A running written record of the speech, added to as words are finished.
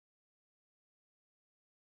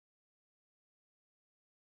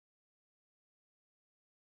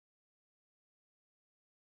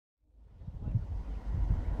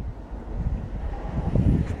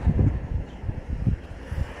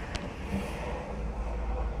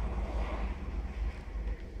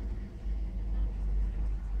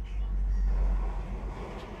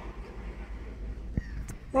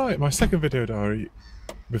Right, my second video diary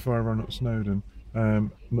before I run up Snowdon.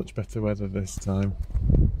 Much better weather this time.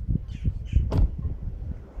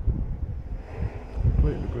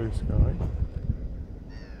 Completely blue sky.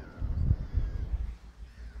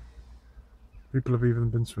 People have even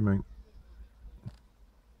been swimming.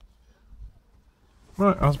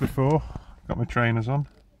 Right, as before, got my trainers on,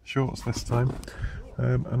 shorts this time,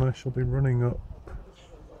 and I shall be running up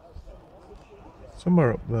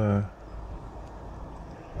somewhere up there.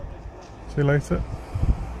 See you later.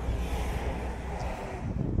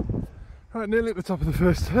 Right, nearly at the top of the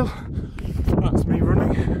first hill. That's me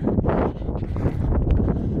running.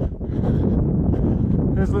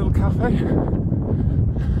 Here's a little cafe.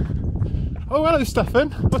 Oh, hello,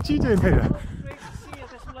 Stefan. What are you doing here? Great to see you.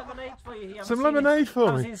 There's some lemonade for you here. Some lemonade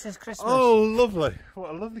for me? Since Christmas. Oh, lovely.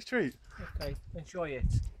 What a lovely treat. Okay, enjoy it.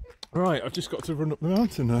 Right, I've just got to run up the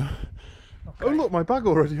mountain now. Okay. Oh, look, my bag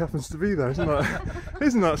already happens to be there.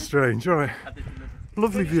 Isn't that strange? Right.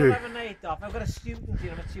 Lovely view. Lemonade off. I've got a student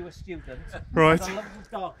here, I'm a tour student. Right. I've got a little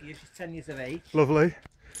dog here, she's 10 years of age. Lovely.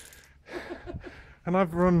 And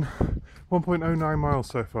I've run 1.09 miles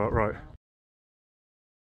so far. Right.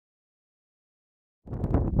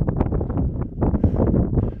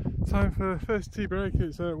 Time for first tea break.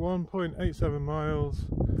 It's at 1.87 miles.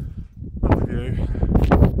 Lovely view.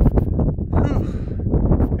 Whew.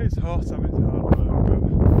 It's hot, I mean, it's hard work,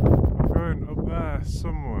 but I'm going up there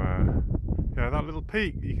somewhere. Yeah, that little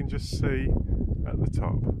peak you can just see at the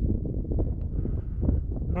top.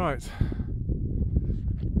 Right.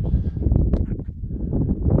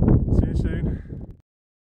 See you soon.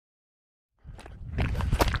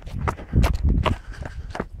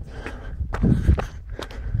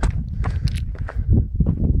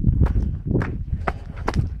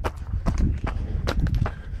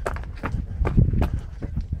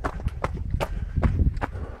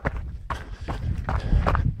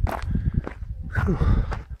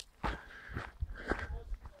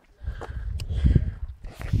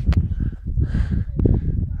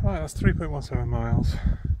 Right, that's 3.17 miles.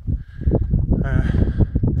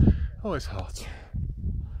 Oh, it's hot,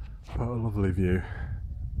 but a lovely view.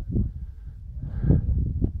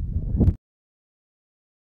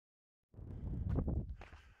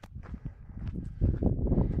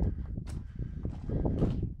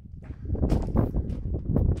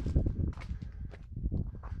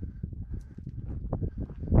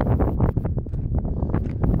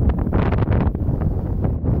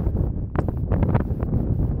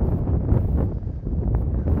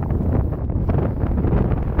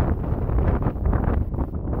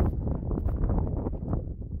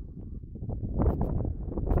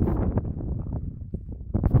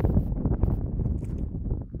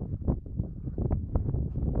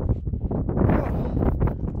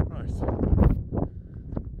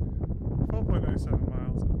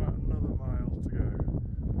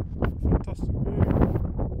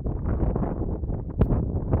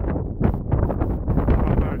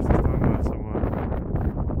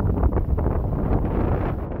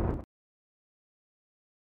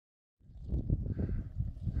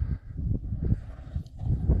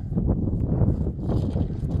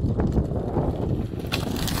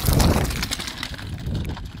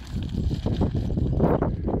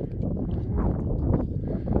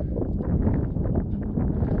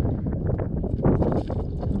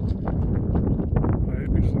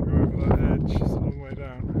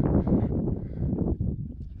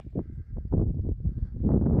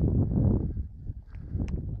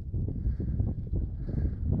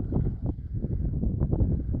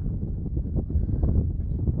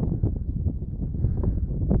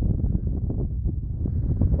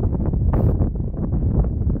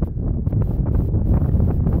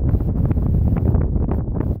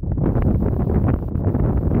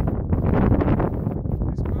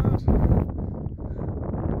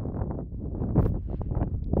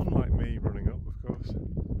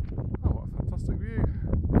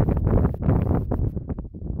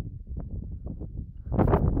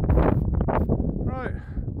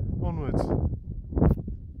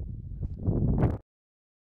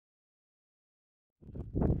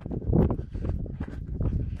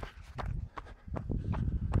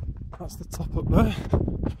 That's the top up there.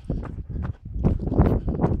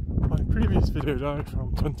 My previous video died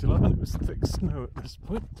from 2011, it was thick snow at this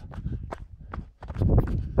point. It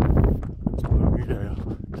was blowing a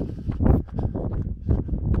gale.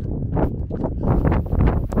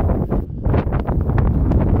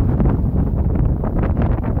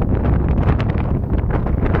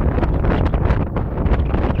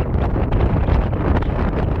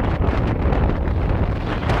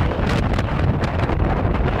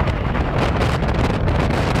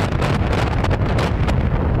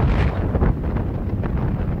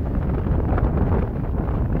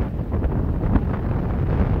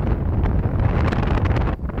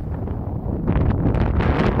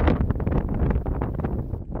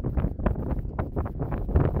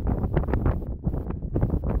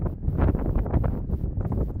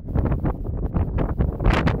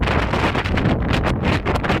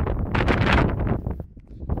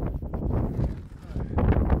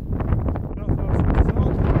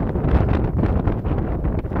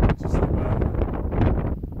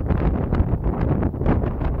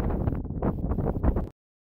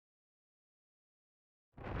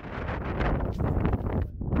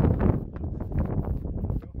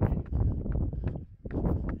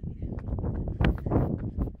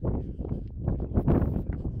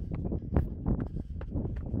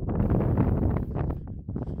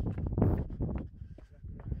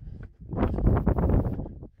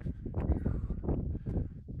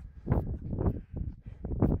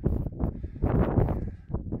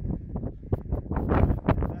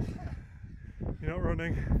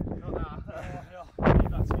 running. Not that. Ja,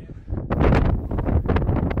 leave that to you.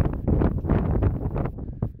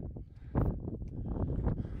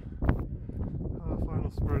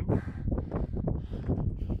 Final sprint.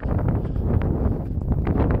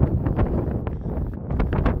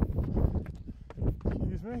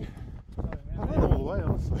 Excuse me. Sorry, mate. I ran all the way,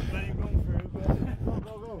 honestly. Let you run through, but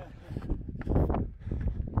go.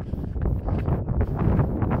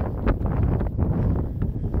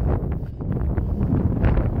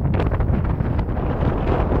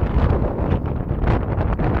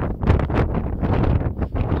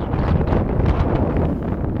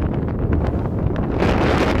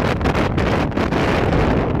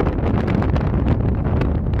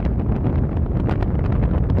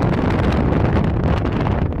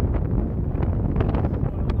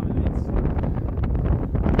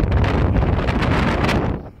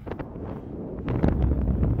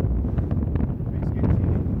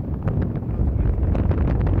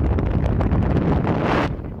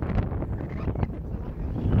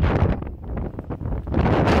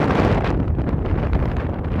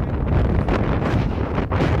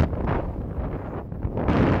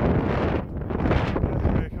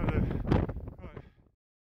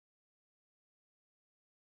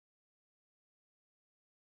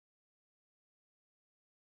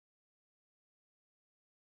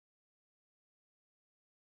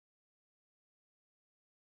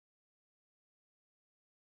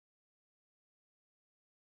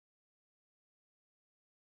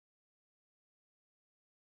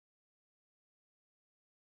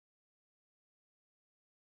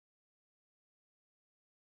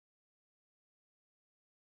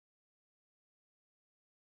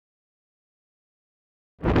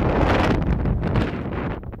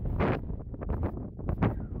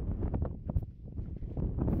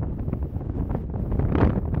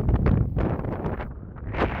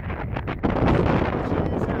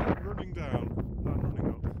 Running down and running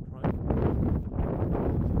up, right?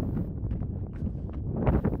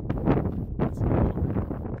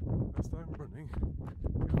 As I'm running.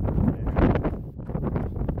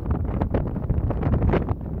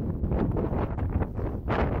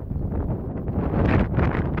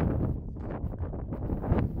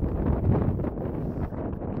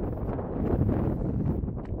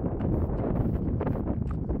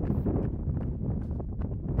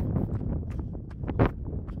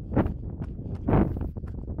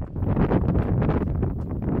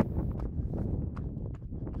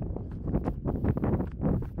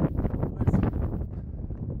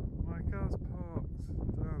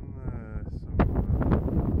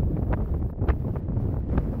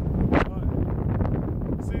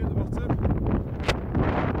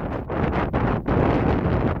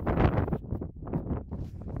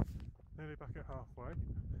 Halfway.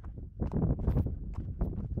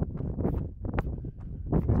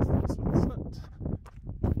 It's the sunset.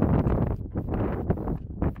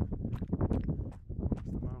 What's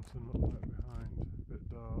the mountain look like behind? A bit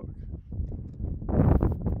dark.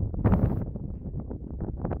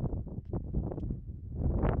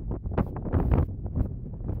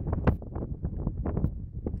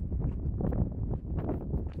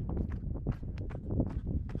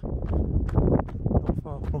 Not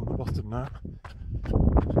far from the bottom now.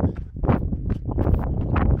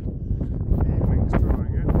 Evening's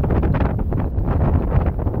drawing in.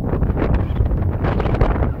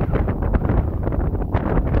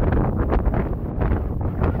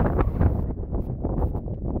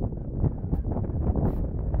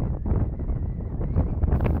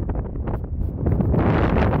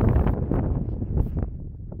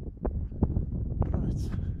 Right,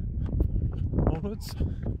 onwards.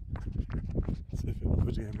 See if it'll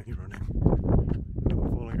video me running without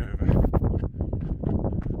falling over.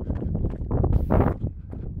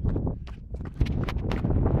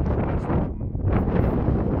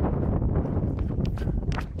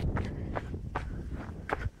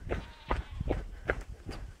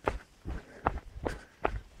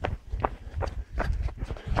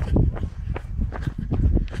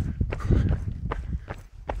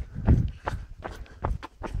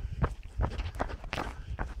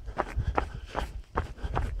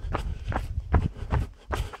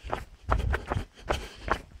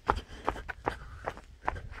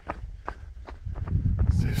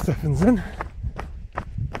 Stefan's in.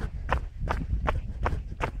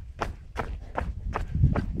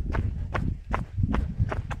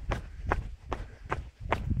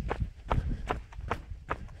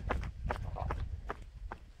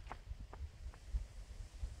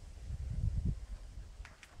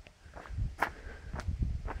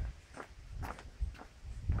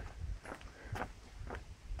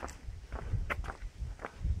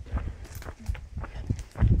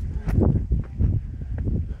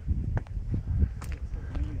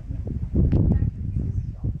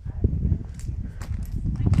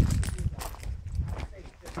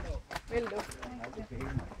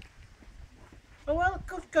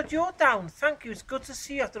 And you're down. Thank you. It's good to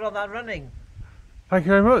see you after all that running. Thank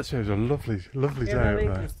you very much. It was a lovely, lovely day up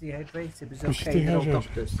there. Was dehydrated. It was Was she okay. They're all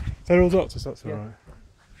dehydrated? doctors. They're all doctors, that's Yeah.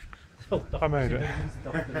 alright. I made it. He's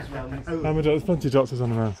a doctor as well. I'm a there's plenty of doctors on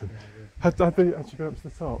the mountain. Had you been up to the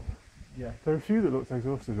top? Yeah. There were a few that looked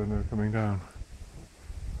exhausted when they were coming down.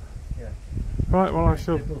 Yeah. Right, well I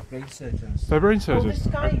shall... They're both brain surgeons. They're brain Well, surgeons?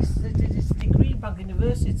 this guy's this degree in Bank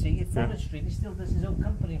University in Yeah. forestry. He still does his own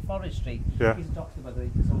company in forestry. Yeah. He's a doctor, by the way.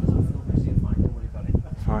 He does all his own filming, so you're fine. Don't worry about it.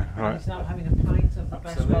 Fine, And right. he's now having a pint of the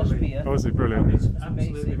best Welsh beer. Oh, was it brilliant? It's Absolutely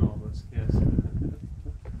amazing. marvellous, yes.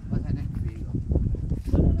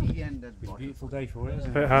 It's a beautiful day for it,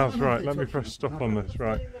 isn't it? It has, right. Let me press stop on this,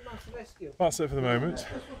 right. That's it for the moment.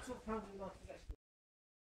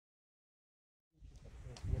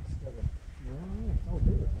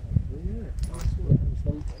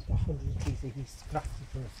 He's grafted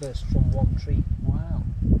from the first from one tree. Wow.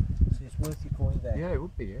 So it's worth you going there. Yeah, it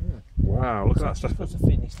would be, yeah. Wow, look at that stuff. Just put a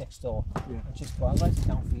finish next door. Yeah. And just go, I'll write it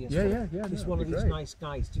down for you. Yeah. He's no, one of it'd be these great. nice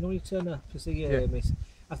guys. Do you know when you turn up to see Yeah.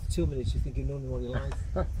 after 2 minutes you think you've known him all your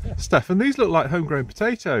life? Stefan, these look like homegrown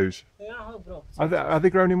potatoes. They are homegrown. Are they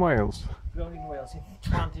grown in Wales? Grown in Wales.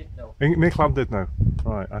 Clan didn't know. Mick Lamb did know.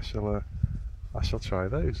 Right, I shall try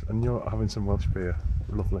those. And you're having some Welsh beer.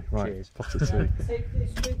 Lovely. Right, Cheers. pot of tea. Take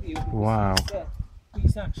this with you. because Wow. He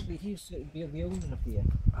used to be the owner of here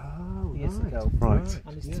Oh, years ago. Right.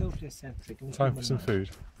 And he's totally eccentric. Time for some food.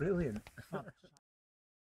 Brilliant.